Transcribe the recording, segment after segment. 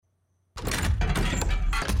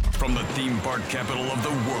From the theme park capital of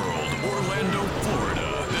the world, Orlando,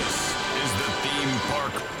 Florida, this is the Theme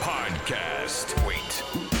Park Podcast. Wait,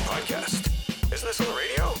 podcast? Isn't this on the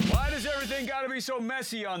radio? Why does everything gotta be so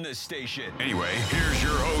messy on this station? Anyway, here's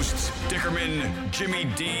your hosts, Dickerman, Jimmy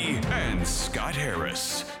D, and Scott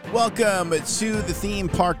Harris. Welcome to the Theme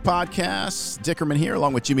Park Podcast. Dickerman here,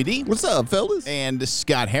 along with Jimmy D. What's up, fellas? And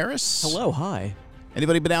Scott Harris. Hello, hi.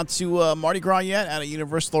 Anybody been out to Mardi Gras yet out of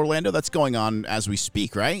Universal Orlando? That's going on as we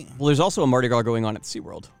speak, right? Well, there's also a Mardi Gras going on at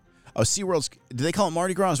SeaWorld. Oh, SeaWorld's... Do they call it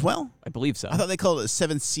Mardi Gras as well? I believe so. I thought they called it a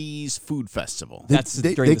Seven Seas Food Festival. That's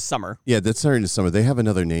during the summer. Yeah, that's during the summer. They have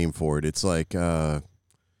another name for it. It's like...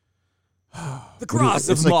 The Cross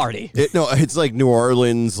of Marty. It's like New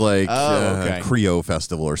Orleans, like okay. Creole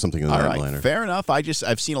Festival or something in All that right, manner. fair enough.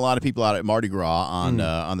 I've seen a lot of people out at Mardi Gras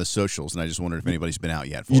on the socials, and I just wondered if anybody's been out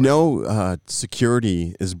yet for it.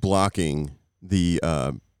 Security is blocking the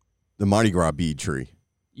Mardi Gras bead tree.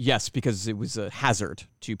 Yes, because it was a hazard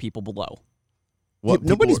to people below.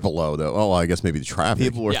 Nobody's below, though. Oh, I guess maybe the traffic.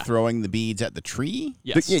 People were Yeah. throwing the beads at the tree?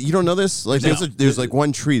 Yes. Yeah, you don't know this? Like, No. there's like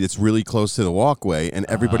one tree that's really close to the walkway, and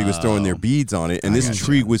everybody was throwing their beads on it, and this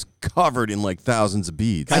tree was covered in like thousands of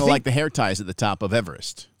beads. Kind of like the hair ties at the top of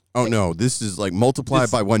Everest. Oh, no, this is like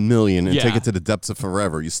multiplied by 1 million and Yeah. take it to the depths of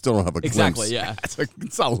forever. You still don't have a Exactly, glimpse. yeah.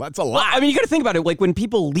 That's a lot. Well, I mean, you got to think about it. Like, when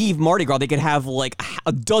people leave Mardi Gras, they could have, like,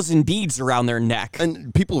 a dozen beads around their neck.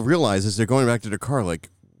 And people realize as they're going back to their car,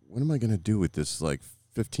 like, what am I going to do with this, like,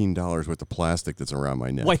 $15 worth of plastic that's around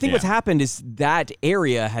my neck? Well, I think what's happened is that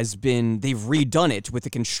area they've redone it with the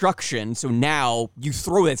construction, so now you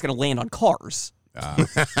throw it, it's going to land on cars.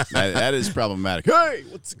 That is problematic. Hey,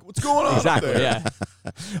 what's going on? Exactly, up there?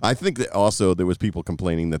 yeah. I think that also there was people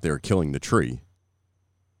complaining that they were killing the tree.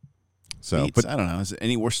 So, Beats, I don't know. Is it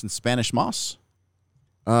any worse than Spanish moss?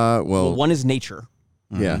 Well, one is nature.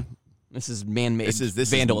 yeah. This is man-made This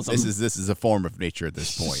vandalism. This is a form of nature at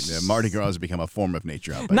this point. Mardi Gras has become a form of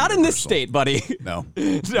nature out by Not in this Universal. state, buddy. No.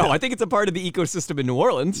 No, I think it's a part of the ecosystem in New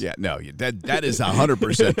Orleans. Yeah, no, that is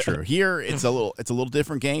 100% true. Here, it's a little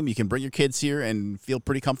different game. You can bring your kids here and feel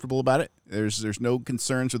pretty comfortable about it. There's no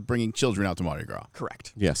concerns with bringing children out to Mardi Gras.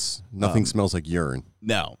 Correct. Yes. Nothing smells like urine.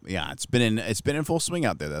 No, yeah, it's been in full swing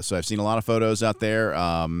out there though. So I've seen a lot of photos out there.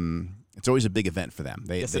 It's always a big event for them.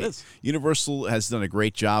 Yes, it is. Universal has done a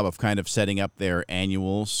great job of kind of setting up their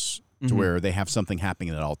annuals to where they have something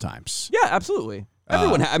happening at all times. Yeah, absolutely.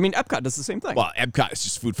 Everyone, I mean, Epcot does the same thing. Well, Epcot is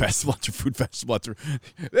just food festival after food festival after.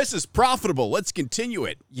 This is profitable. Let's continue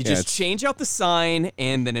it. You just change out the sign,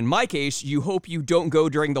 and then in my case, you hope you don't go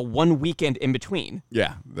during the one weekend in between.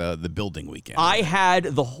 Yeah, the building weekend. I had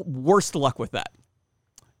the worst luck with that.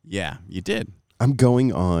 Yeah, you did. I'm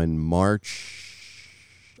going on March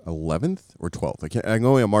 11th or 12th. I'm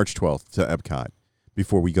going on March 12th to Epcot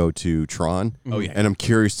before we go to Tron. Oh, yeah. And I'm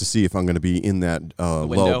curious to see if I'm going to be in that lull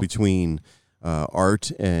window. between art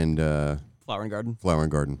and Flower and Garden. Flower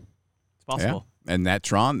and Garden. It's possible. Yeah. And that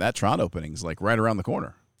Tron opening's like right around the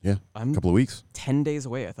corner. Yeah, I'm a couple of weeks. 10 days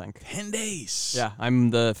away, I think. 10 days. Yeah, I'm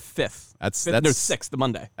the 5th. That's 6th, the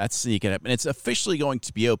Monday. That's sneaking up, and it's officially going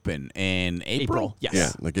to be open in April. Yes.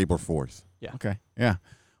 Yeah, like April 4th. Yeah. Okay. Yeah.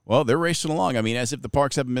 Well, they're racing along. I mean, as if the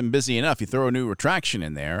parks haven't been busy enough. You throw a new attraction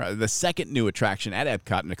in there, the second new attraction at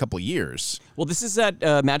Epcot in a couple of years. Well, this is at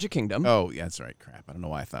Magic Kingdom. Oh, yeah, that's right. Crap. I don't know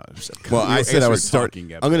why I thought it was Epcot. Well, I said I was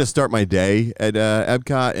starting. I'm going to start my day at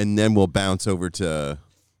Epcot, and then we'll bounce over to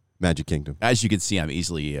Magic Kingdom. As you can see, I'm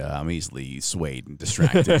easily swayed and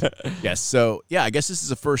distracted. Yes. So, yeah, I guess this is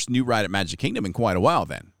the first new ride at Magic Kingdom in quite a while.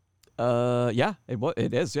 Then. Yeah,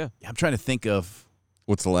 it is. Yeah. I'm trying to think of.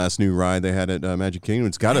 What's the last new ride they had at Magic Kingdom?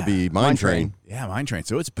 It's got to be Mine Train. Yeah, Mine Train.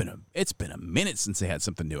 So it's been a minute since they had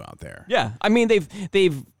something new out there. Yeah. I mean,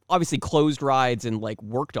 they've obviously closed rides and like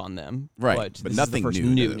worked on them. Right. But But this nothing is the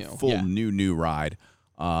first new. new. Full Yeah. new ride.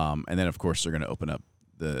 And then of course they're going to open up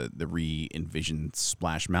the re-envisioned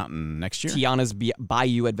Splash Mountain next year. Tiana's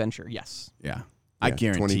Bayou Adventure. Yes. Yeah. I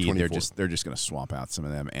guarantee 2024. they're just going to swap out some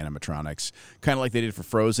of them animatronics, kind of like they did for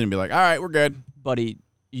Frozen, and be like, all right, we're good. Buddy,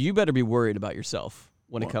 you better be worried about yourself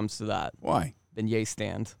when it comes to that. Why? Beignet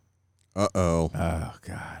stand. Uh-oh. Oh,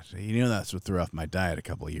 God. You know that's what threw off my diet a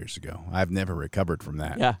couple of years ago. I've never recovered from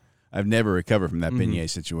that. Yeah. I've never recovered from that beignet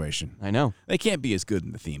situation. I know. They can't be as good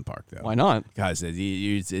in the theme park, though. Why not? Because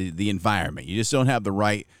the environment. You just don't have the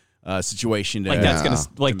right situation to Like that's gonna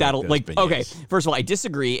to like make that'll those like beignets. okay. First of all, I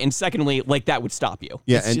disagree, and secondly, like that would stop you.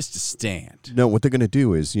 Yeah, It's and just a stand. no, what they're going to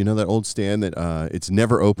do is, you know that old stand that it's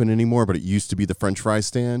never open anymore, but it used to be the French fry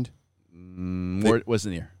stand? Where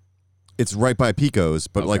wasn't here? It's right by Pico's,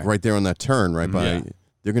 but like Okay. right there on that turn, right by Yeah.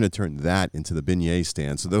 they're going to turn that into the beignet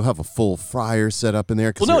stand. So they'll have a full fryer set up in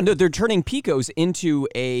there. Well, no, they're turning Pico's into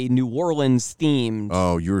a New Orleans themed.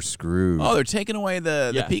 Oh, you're screwed. Oh, they're taking away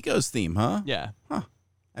the Pico's theme, huh? Yeah. Huh.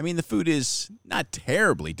 I mean, the food is not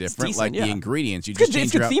terribly different. Decent, the ingredients, you just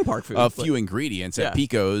change good out theme park food, a few ingredients at Yeah.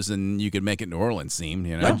 Pico's, and you could make it New Orleans themed.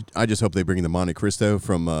 You know, I just hope they bring the Monte Cristo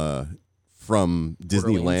from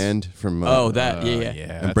Disneyland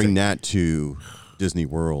and bring that to Disney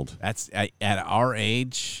World. That's at our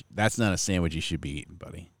age. That's not a sandwich you should be eating,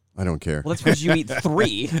 buddy. I don't care. Well, that's because you eat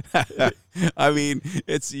 3. I mean,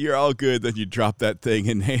 you're all good. Then you drop that thing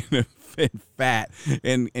in fat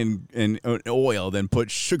and oil, then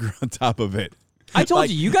put sugar on top of it. I told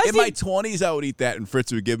you guys in my 20s, I would eat that, and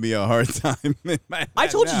Fritz would give me a hard time. I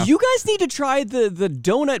told you guys need to try the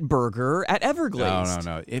donut burger at Everglades.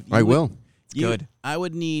 No. I will. Good. You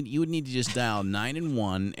would need to just dial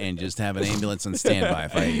 911 and just have an ambulance on standby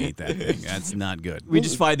if I ate that thing. That's not good. We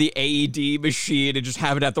just find the AED machine and just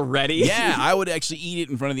have it at the ready. Yeah, I would actually eat it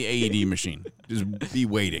in front of the AED machine. Just be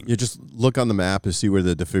waiting. You just look on the map to see where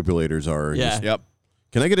the defibrillators are. Yeah. Yep.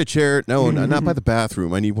 Can I get a chair? No, not by the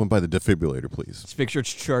bathroom. I need one by the defibrillator, please. Just make sure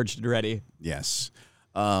it's charged and ready. Yes.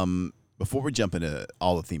 Before we jump into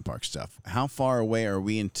all the theme park stuff, how far away are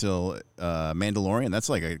we until Mandalorian? That's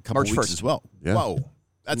like a couple March weeks 1st. as well. Yeah. Whoa.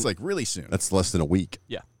 That's like really soon. That's less than a week.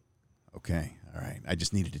 Yeah. Okay. All right. I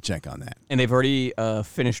just needed to check on that. And they've already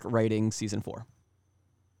finished writing season 4.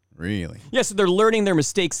 Really? Yeah, so they're learning their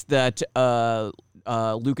mistakes that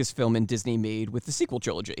Lucasfilm and Disney made with the sequel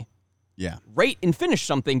trilogy. Yeah. Write and finish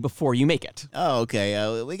something before you make it. Oh,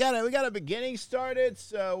 okay. We got a beginning started,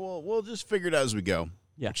 so we'll just figure it out as we go.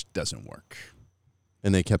 Yeah. Which doesn't work.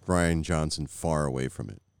 And they kept Rian Johnson far away from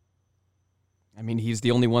it. I mean, he's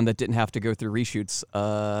the only one that didn't have to go through reshoots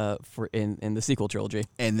in the sequel trilogy.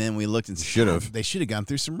 And then we looked and said, Should have. They should have gone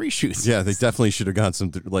through some reshoots. Yeah, they definitely should have gone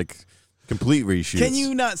some complete reshoots. Can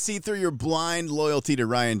you not see through your blind loyalty to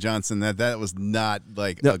Rian Johnson that was not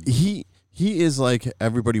like No, he is like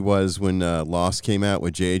everybody was when Lost came out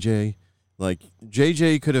with JJ. Like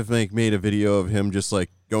JJ could have made a video of him just like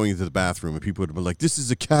going to the bathroom, and people would have been like, "This is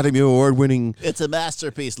Academy Award winning." It's a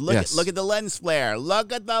masterpiece. Look at the lens flare.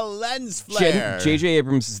 Look at the lens flare. J.J.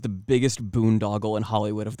 Abrams is the biggest boondoggle in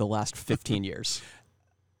Hollywood of the last 15 years.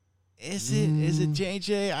 Is it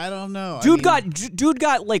JJ? I don't know. Dude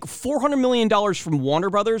got like $400 million from Warner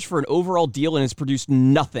Brothers for an overall deal and has produced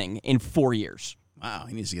nothing in 4 years. Wow,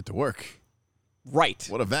 he needs to get to work. Right.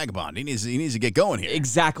 What a vagabond. He needs to get going here.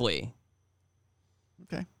 Exactly.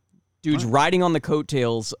 Okay. Dude's riding on the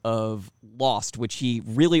coattails of Lost, which he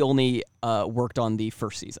really only worked on the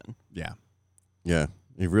first season. Yeah. Yeah,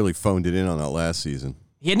 he really phoned it in on that last season.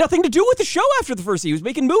 He had nothing to do with the show after the first season. He was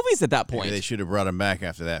making movies at that point. Maybe they should have brought him back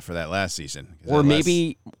after that for that last season. Or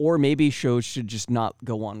maybe shows should just not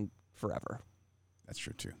go on forever. That's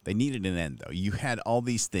true too. They needed an end though. You had all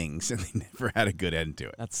these things and they never had a good end to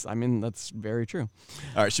it. That's very true.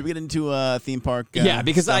 All right, should we get into theme park? Yeah,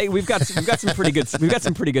 because stuff? we've got some pretty good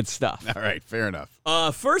stuff. All right, fair enough.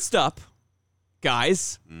 First up,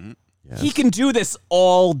 guys, Yes. he can do this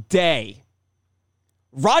all day.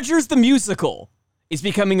 Rogers the Musical is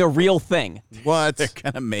becoming a real thing. What? They're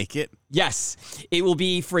gonna make it. Yes, it will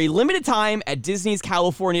be for a limited time at Disney's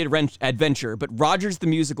California Adventure, but Rogers the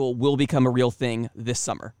Musical will become a real thing this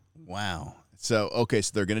summer. Wow. So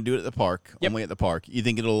they're gonna do it at the park, only at the park. You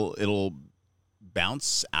think it'll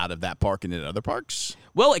bounce out of that park into other parks?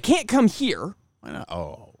 Well, it can't come here. Why not?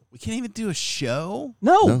 Oh, we can't even do a show?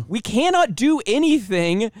 No, we cannot do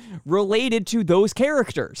anything related to those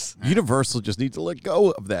characters. Universal just needs to let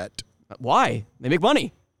go of that. Why? They make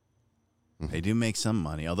money. They do make some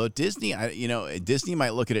money. Although Disney, Disney might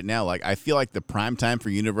look at it now like I feel like the prime time for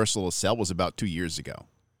Universal to sell was about 2 years ago.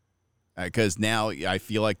 Because now I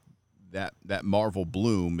feel like that Marvel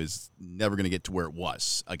bloom is never going to get to where it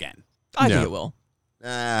was again. I think it will.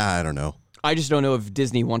 I don't know. I just don't know if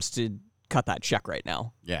Disney wants to cut that check right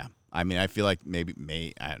now. Yeah. I mean, I feel like I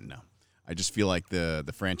don't know. I just feel like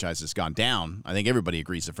the franchise has gone down. I think everybody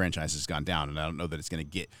agrees the franchise has gone down, and I don't know that it's going to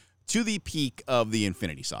get to the peak of the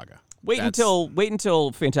Infinity Saga. Wait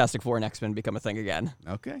until Fantastic Four and X-Men become a thing again.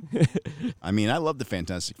 Okay. I mean, I love the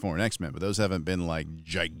Fantastic Four and X-Men, but those haven't been like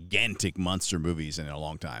gigantic monster movies in a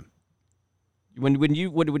long time. When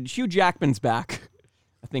Hugh Jackman's back,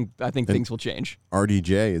 I think things will change.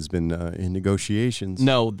 RDJ has been in negotiations.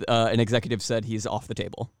 No, an executive said he's off the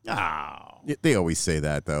table. Oh. They always say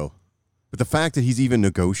that, though. But the fact that he's even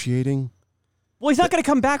negotiating... Well, he's not going to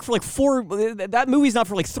come back for like 4... That movie's not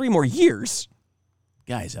for like 3 more years.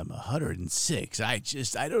 Guys, I'm 106. I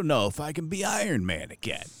don't know if I can be Iron Man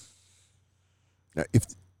again.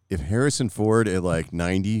 if Harrison Ford at like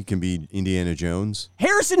 90 can be Indiana Jones,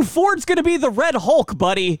 Harrison Ford's going to be the Red Hulk,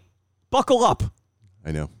 buddy. Buckle up.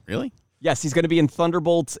 I know. Really? Yes, he's going to be in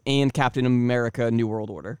Thunderbolts and Captain America: New World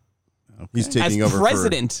Order. Okay. He's taking As over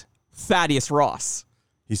President Thaddeus Ross.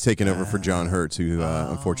 He's taken over for John Hurt, who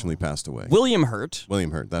unfortunately passed away. William Hurt.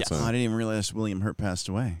 William Hurt. That's Oh, I didn't even realize William Hurt passed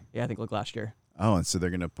away. Yeah, I think like last year. Oh, and so they're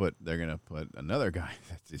gonna put another guy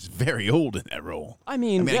that is very old in that role. I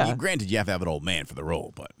mean, yeah. Granted, you have to have an old man for the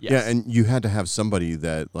role, but Yes. Yeah, and you had to have somebody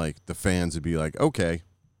that like the fans would be like, okay.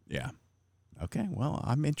 yeah. Okay, well,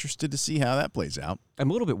 I'm interested to see how that plays out.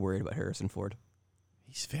 I'm a little bit worried about Harrison Ford.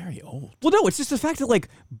 He's very old. Well, no, it's just the fact that, like,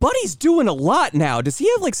 Buddy's doing a lot now. Does he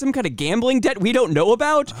have, like, some kind of gambling debt we don't know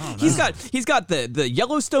about? He's got the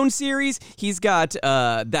Yellowstone series. He's got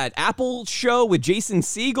that Apple show with Jason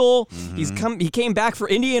Segel. He came back for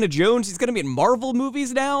Indiana Jones. He's going to be in Marvel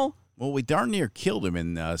movies now. Well, we darn near killed him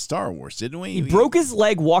in Star Wars, didn't we? He broke his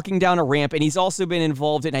leg walking down a ramp, and he's also been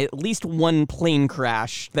involved in at least one plane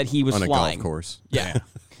crash that he was On flying. a golf course. Yeah.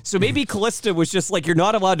 So maybe Callista was just like, you're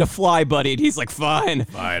not allowed to fly, buddy. And he's like, fine.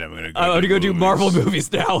 Fine, I'm gonna go do Marvel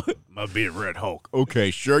movies now. I'm gonna be a Red Hulk. Okay,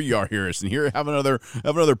 sure you are, Harrison. Here, have another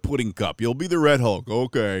pudding cup. You'll be the Red Hulk.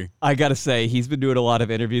 Okay. I gotta say, he's been doing a lot of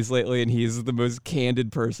interviews lately, and he's the most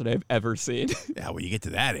candid person I've ever seen. Yeah, well, you get to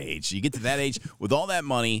that age with all that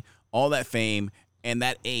money, all that fame, and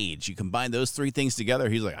that age. You combine those three things together,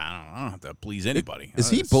 he's like, I don't have to please anybody. Is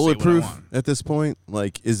I'll he just say what I bulletproof want. at this point?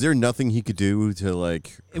 Like, is there nothing he could do to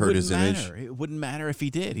like hurt his image? It wouldn't matter if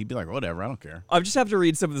he did. He'd be like, whatever, I don't care. I just have to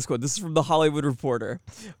read some of this quote. This is from The Hollywood Reporter.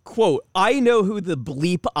 Quote, I know who the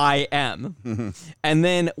bleep I am. And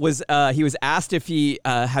then he was asked if he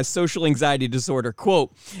has social anxiety disorder.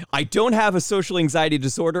 Quote, I don't have a social anxiety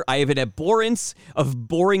disorder. I have an abhorrence of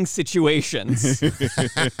boring situations.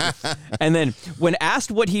 And then when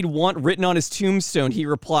asked what he'd want written on his tombstone, he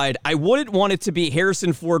replied, I wouldn't want it to be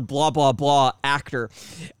Harrison Ford, blah, blah, blah, actor.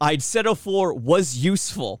 I'd settle for was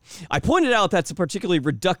useful. I pointed out that's a particularly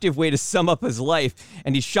reductive way to sum up his life,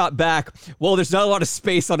 and he shot back, well, there's not a lot of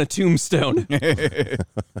space on a tombstone.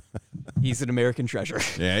 He's an American treasure.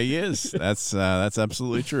 Yeah, he is. That's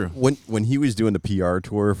absolutely true. When he was doing the PR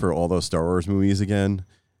tour for all those Star Wars movies again,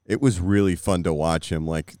 it was really fun to watch him.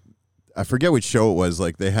 Like, I forget which show it was.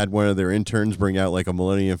 Like, they had one of their interns bring out like a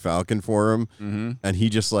Millennium Falcon for him, and he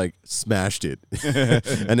just like smashed it.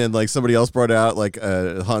 And then like somebody else brought out like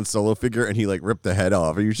a Han Solo figure, and he like ripped the head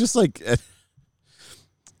off. He was just like,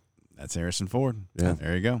 That's Harrison Ford. Yeah.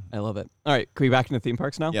 There you go. I love it. All right, can we back into theme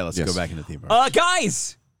parks now? Yeah, let's Yes. go back into theme park.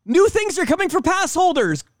 Guys, new things are coming for pass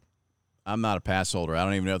holders. I'm not a pass holder. I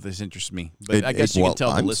don't even know if this interests me, but I It- guess it- you well, can tell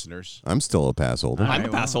the I'm- listeners. I'm still a pass holder. I'm a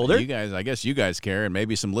pass holder. You guys, I guess you guys care, and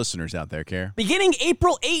maybe some listeners out there care. Beginning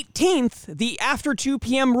April 18th, the after 2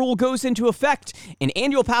 p.m. rule goes into effect, and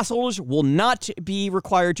annual pass holders will not be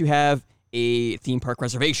required to have a theme park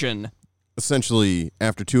reservation, Essentially,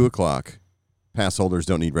 after 2 o'clock, pass holders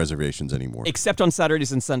don't need reservations anymore. except on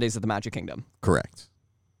Saturdays and Sundays at the Magic Kingdom. Correct.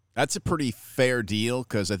 That's a pretty fair deal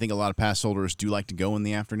because I think a lot of pass holders do like to go in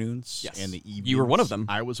the afternoons Yes. and the evenings. You were one of them.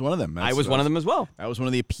 I was one of them. I was one of them as well. That was one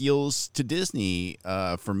of the appeals to Disney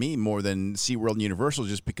for me more than SeaWorld and Universal,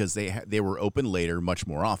 just because they were open later much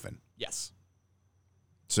more often. Yes.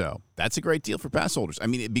 So that's a great deal for pass holders. I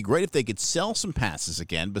mean, it'd be great if they could sell some passes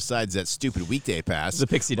again besides that stupid weekday pass. The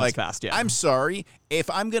Pixie Dust pass, yeah. I'm sorry. If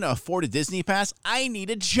I'm going to afford a Disney pass, I need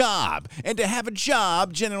a job. And to have a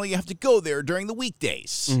job, generally you have to go there during the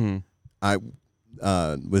weekdays. Mm-hmm. I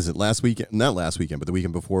was it last weekend? Not last weekend, but the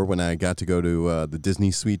weekend before when I got to go to the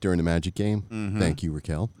Disney Suite during the Magic game. Thank you,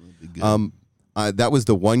 Raquel. That was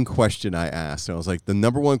the one question I asked. And I was like, the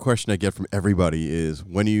number one question I get from everybody is,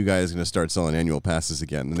 when are you guys going to start selling annual passes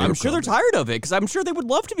again? And I'm sure they're tired of it because I'm sure they would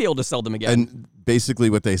love to be able to sell them again. And basically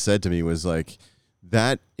what they said to me was like,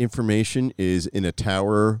 that information is in a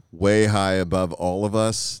tower way high above all of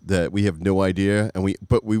us that we have no idea,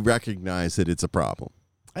 but we recognize that it's a problem.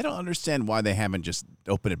 I don't understand why they haven't just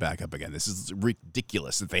opened it back up again. This is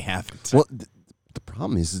ridiculous that they haven't. Well, the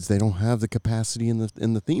problem is they don't have the capacity in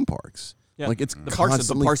the theme parks. Yeah. Like it's the parks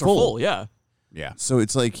constantly are full, yeah. Yeah. So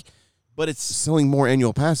it's like, But it's selling more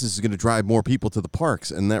annual passes is going to drive more people to the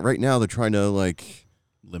parks, and that right now they're trying to like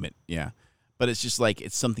limit, yeah. But it's just like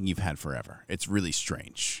it's something you've had forever. It's really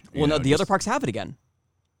strange. Well, no, the other parks have it again.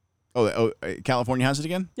 California has it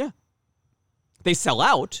again? Yeah. They sell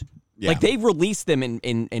out. Yeah. Like, they release them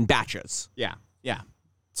in batches. Yeah. Yeah.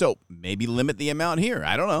 So maybe limit the amount here.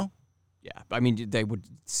 I don't know. Yeah. I mean, they'd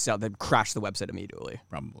crash the website immediately.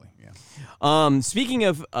 Probably, yeah. Speaking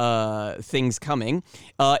of things coming,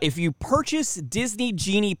 if you purchase Disney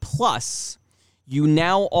Genie Plus, you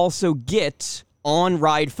now also get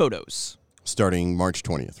on-ride photos. Starting March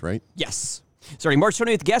 20th, right? Yes. Starting March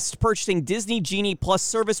 20th, guests purchasing Disney Genie Plus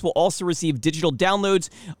service will also receive digital downloads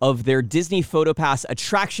of their Disney PhotoPass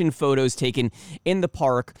attraction photos taken in the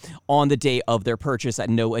park on the day of their purchase at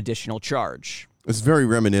no additional charge. It's very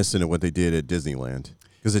reminiscent of what they did at Disneyland.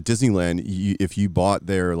 Because at Disneyland, if you bought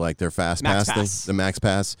their Fast Max Pass, Pass. the Max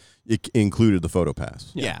Pass, it included the Photo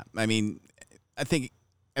Pass. Yeah. I mean, I think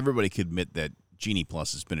everybody could admit that Genie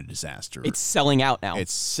Plus has been a disaster. It's selling out now.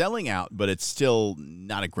 It's selling out, but it's still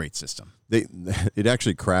not a great system. It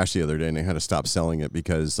actually crashed the other day, and they had to stop selling it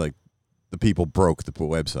because the people broke the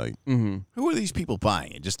website. Mm-hmm. Who are these people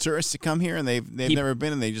buying it? Just tourists to come here and they've never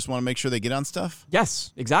been and they just want to make sure they get on stuff?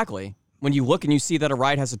 Yes, exactly. When you look and you see that a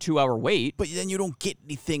ride has a 2-hour wait. But then you don't get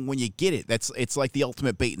anything when you get it. It's like the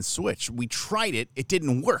ultimate bait and switch. We tried it. It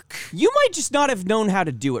didn't work. You might just not have known how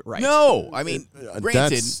to do it right. No. I mean,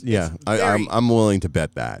 granted. I'm willing to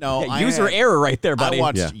bet that. No, Yeah, user error right there, buddy. I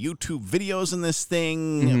watched Yeah. YouTube videos on this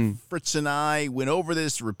thing. Mm-hmm. Fritz and I went over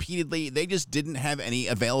this repeatedly. They just didn't have any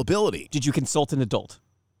availability. Did you consult an adult?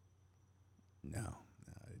 No.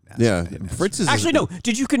 Yeah, Fritz is Actually, no.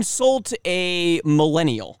 Did you consult a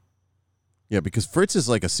millennial? Yeah, because Fritz is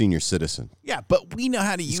like a senior citizen. Yeah, but we know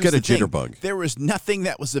how to use got the a thing. jitterbug. There was nothing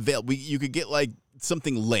that was available. You could get like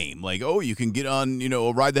something lame, like, oh, you can get on,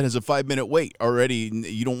 a ride that has a 5-minute wait already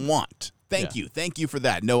you don't want. Thank you for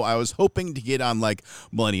that. No, I was hoping to get on like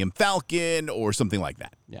Millennium Falcon or something like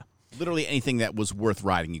that. Yeah. Literally anything that was worth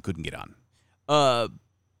riding you couldn't get on.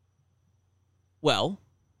 Well,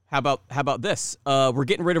 how about this? We're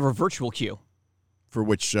getting rid of our virtual queue. For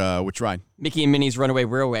which ride? Mickey and Minnie's Runaway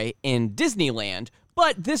Railway in Disneyland.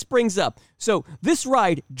 But this brings up, so this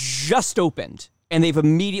ride just opened, and they've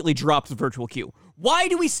immediately dropped the virtual queue. Why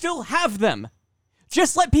do we still have them?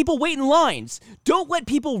 Just let people wait in lines. Don't let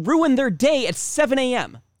people ruin their day at 7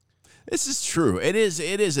 a.m. This is true. It is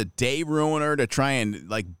a day ruiner to try and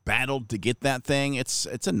like battle to get that thing. It's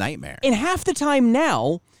a nightmare. And half the time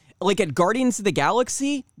now, like at Guardians of the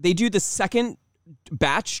Galaxy, they do the second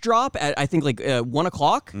batch drop at I think 1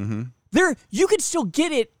 o'clock. Mm-hmm. There, you could still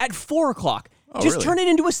get it at 4 o'clock. Oh, Just really? turn it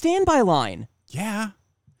into a standby line. Yeah.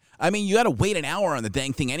 I mean, you got to wait an hour on the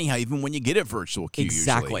dang thing anyhow, even when you get a virtual queue.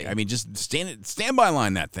 Exactly. Usually. I mean, just standby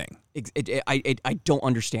line that thing. I don't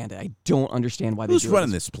understand it. I don't understand why Who's they do running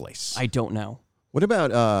it. this place? I don't know. What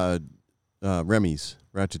about Remy's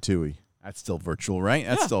Ratatouille? That's still virtual, right?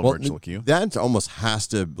 That's Yeah. still a Well, virtual queue. That almost has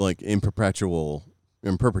to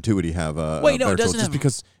in perpetuity have a Wait, no, it virtual, doesn't just have-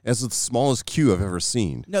 because it's the smallest queue I've ever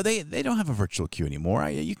seen. No, they don't have a virtual queue anymore.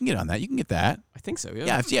 You can get on that. You can get that. I think so,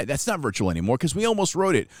 yeah. Yeah, that's not virtual anymore because we almost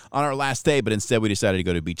wrote it on our last day, but instead we decided to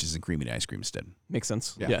go to Beaches and Creamy Ice Cream instead. Makes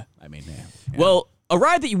sense. Yeah. I mean, yeah. Well, a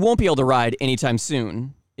ride that you won't be able to ride anytime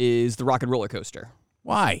soon is the Rock and Roller Coaster.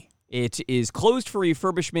 Why? It is closed for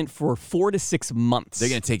refurbishment for 4 to 6 months. They're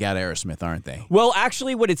going to take out Aerosmith, aren't they? Well,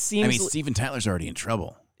 actually, what it seems... I mean, Steven Tyler's already in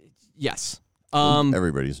trouble. yes.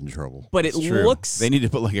 Everybody's in trouble. But it True. looks... They need to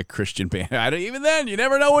put like a Christian band. Even then, you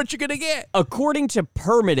never know what you're going to get. According to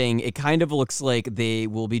permitting, it kind of looks like they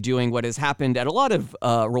will be doing what has happened at a lot of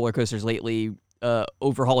roller coasters lately,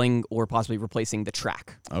 overhauling or possibly replacing the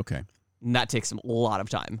track. Okay. And that takes a lot of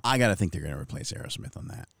time. I got to think they're going to replace Aerosmith on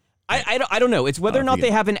that. I don't know. It's whether or not if you they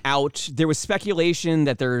get- have an out. There was speculation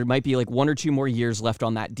that there might be like 1 or 2 more years left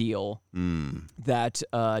on that deal that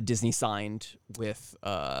Disney signed with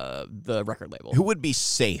the record label. Who would be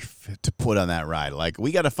safe to put on that ride? Like,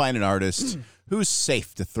 we got to find an artist who's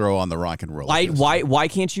safe to throw on the Rock and Roll. Why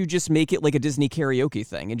can't you just make it like a Disney karaoke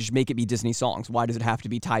thing and just make it be Disney songs? Why does it have to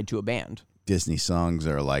be tied to a band? Disney songs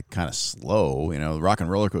are like kind of slow. The Rock and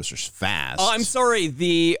Roller Coaster's fast. Oh, I'm sorry.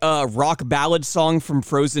 The rock ballad song from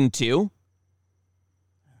Frozen 2,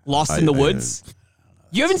 Lost in the Woods.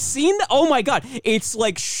 You haven't seen that? Oh my God. It's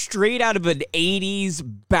like straight out of an 80s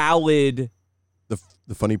ballad.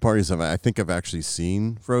 The funny part is I think I've actually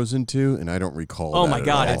seen Frozen 2, and I don't recall Oh that my at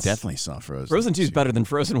God, all. I definitely saw Frozen. Frozen 2 is better than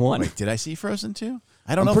Frozen 1. Wait, did I see Frozen 2?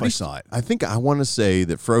 I don't I'm know if I pretty saw it. I think I want to say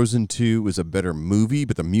that Frozen 2 was a better movie,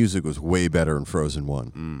 but the music was way better in Frozen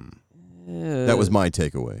 1. That was my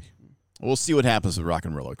takeaway. We'll see what happens with Rock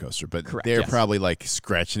and Roller Coaster, but Correct, they're yes. probably like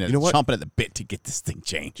scratching it, You know what? chomping at the bit to get this thing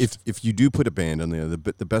changed. If you do put a band on there, the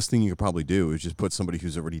best thing you could probably do is just put somebody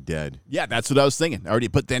who's already dead. Yeah, that's what I was thinking.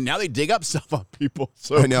 But then now they dig up stuff on people.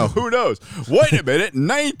 So I know. Who knows? Wait a minute.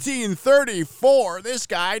 1934, this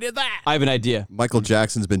guy did that. I have an idea. Michael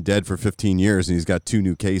Jackson's been dead for 15 years, and he's got 2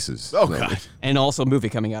 new cases. Oh, So- God. And also a movie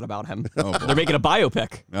coming out about him. boy. They're making a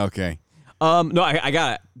biopic. Okay. No, I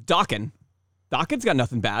got it. Dokken. Dokken's got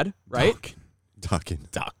nothing bad, right?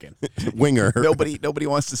 Dockin. Winger. Nobody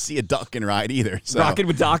wants to see a Dockin ride either. So. Rockin'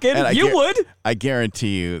 with Dockin? And You would? I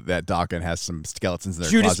guarantee you that Dockin has some skeletons in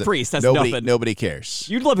their Judas closet. Priest, that's nobody, nothing. Nobody cares.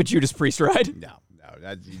 You'd love a Judas Priest ride. No.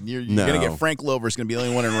 You're No. going to get Frank Lover's going to be the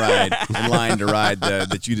only one in line to ride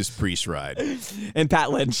the Judas Priest ride. And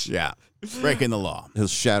Pat Lynch. Yeah. Breaking the law. He'll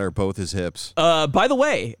shatter both his hips. By the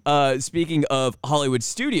way, speaking of Hollywood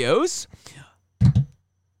studios,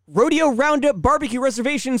 Rodeo Roundup barbecue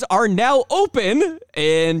reservations are now open,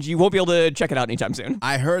 and you won't be able to check it out anytime soon.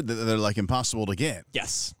 I heard that they're like impossible to get.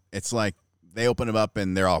 Yes. It's like they open them up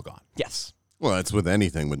and they're all gone. Yes. Well, it's with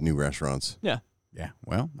anything with new restaurants. Yeah. Yeah,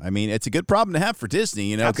 well, I mean, it's a good problem to have for Disney.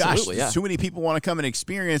 You know, Absolutely, gosh, yeah. too many people want to come and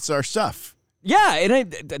experience our stuff. Yeah,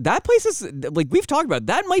 and that place is, like we've talked about,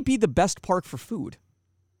 that might be the best park for food.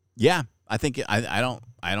 Yeah, I think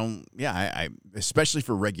I especially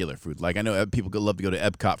for regular food. Like I know people love to go to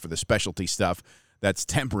Epcot for the specialty stuff. That's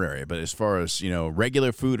temporary, but as far as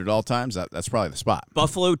regular food at all times, that's probably the spot.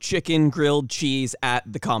 Buffalo chicken grilled cheese at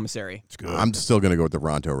the commissary. It's good. I'm still going to go with the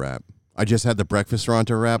Ronto wrap. I just had the breakfast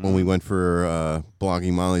Ronto wrap when we went for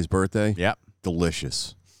Blogging Molly's birthday. Yep,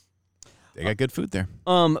 Delicious. they got good food there.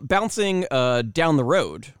 Bouncing down the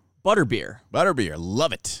road, butterbeer. Butterbeer,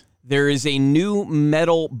 love it. There is a new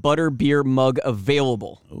metal butterbeer mug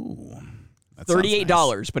available. Ooh, that sounds $38,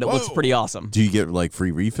 nice. but it looks Whoa. pretty awesome. Do you get like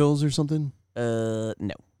free refills or something? No.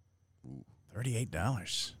 $38.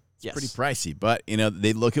 It's Yes. pretty pricey, but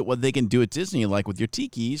they look at what they can do at Disney, like with your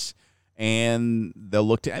tikis, and they'll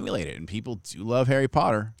look to emulate it. And people do love Harry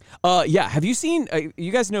Potter. Yeah. Have you seen?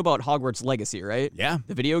 You guys know about Hogwarts Legacy, right? Yeah,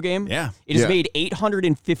 The video game. yeah, It has Yeah. made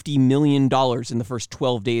 $850 million in the first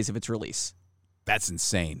 12 days of its release. that's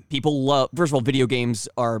insane. People love. First of all, video games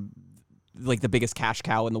are like the biggest cash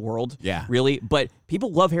cow in the world. Yeah. Really. But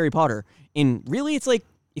people love Harry Potter, and really, it's like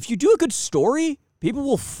if you do a good story, people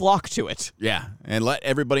will flock to it. Yeah, and let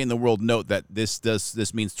everybody in the world note that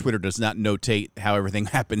this means Twitter does not notate how everything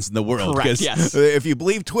happens in the world. Correct, 'Cause yes. if you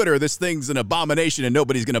believe Twitter, this thing's an abomination and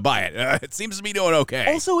nobody's going to buy it. It seems to be doing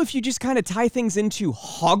okay. Also, if you just kind of tie things into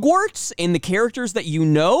Hogwarts and the characters that you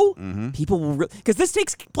know, people will because this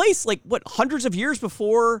takes place like hundreds of years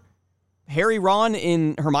before Harry, Ron,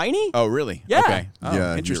 and Hermione. Oh, really? Yeah. Okay. Oh,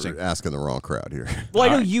 yeah, interesting. you're asking the wrong crowd here. Well, I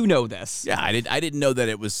know Alright. you know this. Yeah, I didn't know that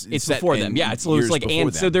it was. It's set before in them. Yeah, so years it's like before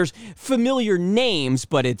and so them. there's familiar names,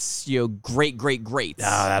 but it's great greats.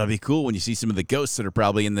 Ah, that'll be cool when you see some of the ghosts that are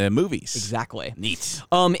probably in the movies. Exactly. Neat.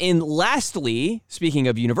 And lastly, speaking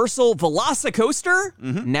of Universal, Velocicoaster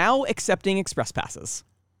now accepting express passes.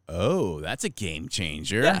 Oh, that's a game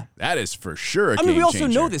changer. Yeah. That is for sure a I game mean, we also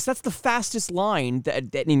changer. know this. That's the fastest line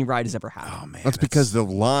that any ride has ever had. Oh, man. That's because the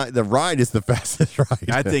ride is the fastest ride.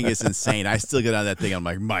 I think it's insane. I still get on that thing. I'm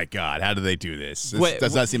like, my God, how do they do this? This Wait,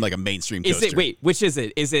 does not seem like a mainstream Is coaster. it wait? Which is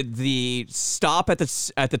it? Is it the stop at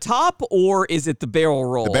the top, or is it the barrel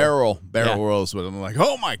roll? The barrel Yeah. rolls with them. I'm like,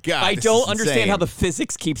 oh my God. I this don't is understand insane. how the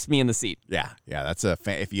physics keeps me in the seat. Yeah, that's a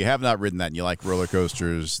if you have not ridden that and you like roller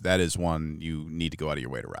coasters, that is one you need to go out of your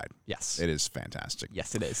way to ride. Yes. It is fantastic.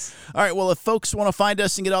 Yes, it is. All right, well, if folks want to find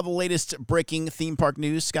us and get all the latest breaking theme park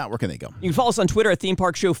news, Scott, where can they go? You can follow us on Twitter at Theme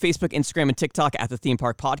Park Show, Facebook, Instagram, and TikTok at The Theme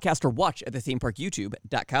Park Podcast, or watch at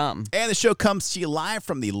thethemeparkyoutube.com. And the show comes to you live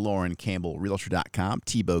from the Lauren Campbell Realtor.com,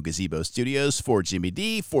 Tebow Gazebo Studios. For Jimmy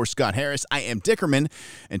D, for Scott Harris, I am Dickerman.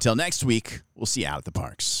 Until next week, we'll see you out at the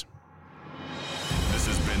parks. This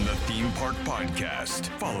has been the Theme Park Podcast.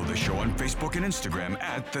 Follow the show on Facebook and Instagram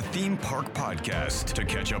at the Theme Park Podcast. To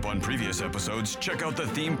catch up on previous episodes, check out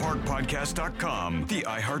thethemeparkpodcast.com, the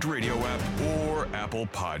iHeartRadio app, or Apple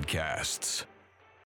Podcasts.